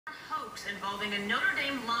hoax involving a Notre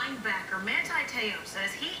Dame linebacker. Manti Teo says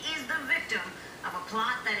he is the victim of a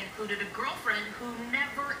plot that included a girlfriend who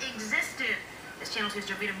never existed. This Channel 2's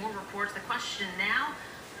Jovita Moore reports. The question now,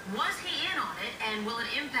 was he in on it, and will it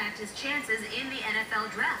impact his chances in the NFL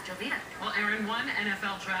draft? Jovita. Well, Aaron, one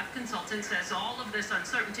NFL draft consultant says all of this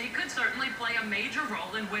uncertainty could certainly play a major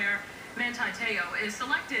role in where Manti Teo is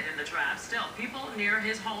selected in the draft. Still, people near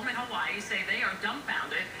his home in Hawaii say they are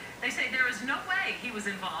dumbfounded. They say there is no way he was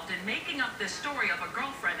involved in making up this story of a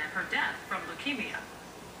girlfriend and her death from leukemia.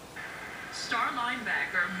 Star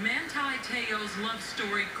linebacker Manti Teo's love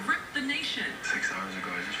story gripped the nation. 6 hours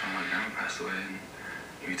ago, I just found my grandma passed away, and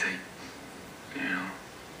you take,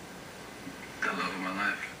 the love of my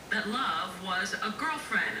life. That love was a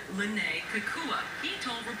girlfriend, Kekua. He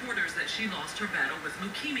told reporters that she lost her battle with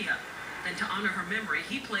leukemia. Then to honor her memory,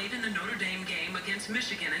 he played in the Notre Dame game against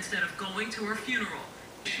Michigan instead of going to her funeral.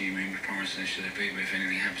 She made me promise that she'll baby, if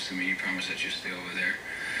anything happens to me, you promise that you'll stay over there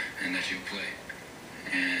and that you'll play.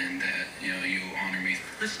 And that, you'll honor me.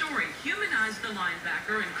 The story humanized the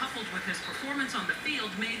linebacker, and coupled with his performance on the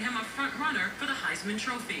field, made him a front runner for the Heisman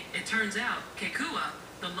Trophy. It turns out, Kekua,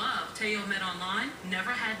 the love Teo met online,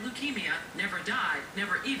 never had leukemia, never died,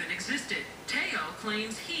 never even existed. Teo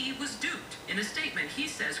claims he was duped. In a statement, he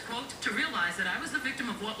says, quote, "To realize that I was the victim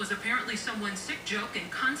of what was apparently someone's sick joke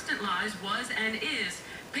and constant lies was and is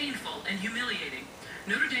painful and humiliating."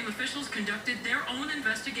 Notre Dame officials conducted their own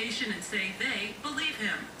investigation and say they believe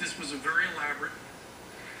him. This was a very elaborate,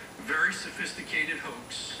 very sophisticated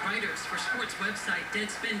hoax. Writers for sports website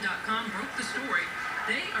Deadspin.com broke the story.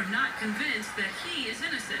 They are not convinced that he is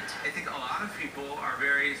innocent. I think a lot of people are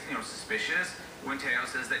very, suspicious when Teo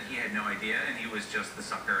says that he had no idea and he was just the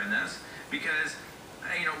sucker in this. Because,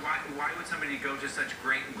 why would somebody go to such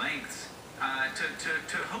great lengths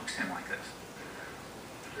to hoax him like this?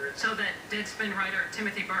 So that Deadspin writer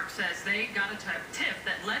Timothy Burke says they got a tip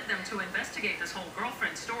that led them to investigate this whole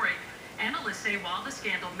girlfriend story. Analysts say while the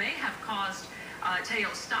scandal may have caused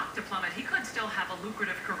Teo's stock to plummet, he could still have a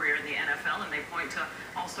lucrative career in the NFL, and they point to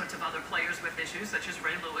all sorts of other players with issues, such as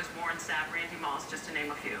Ray Lewis, Warren Sapp, Randy Moss, just to name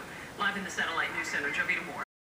a few. Live in the Satellite News Center, Jovita Moore.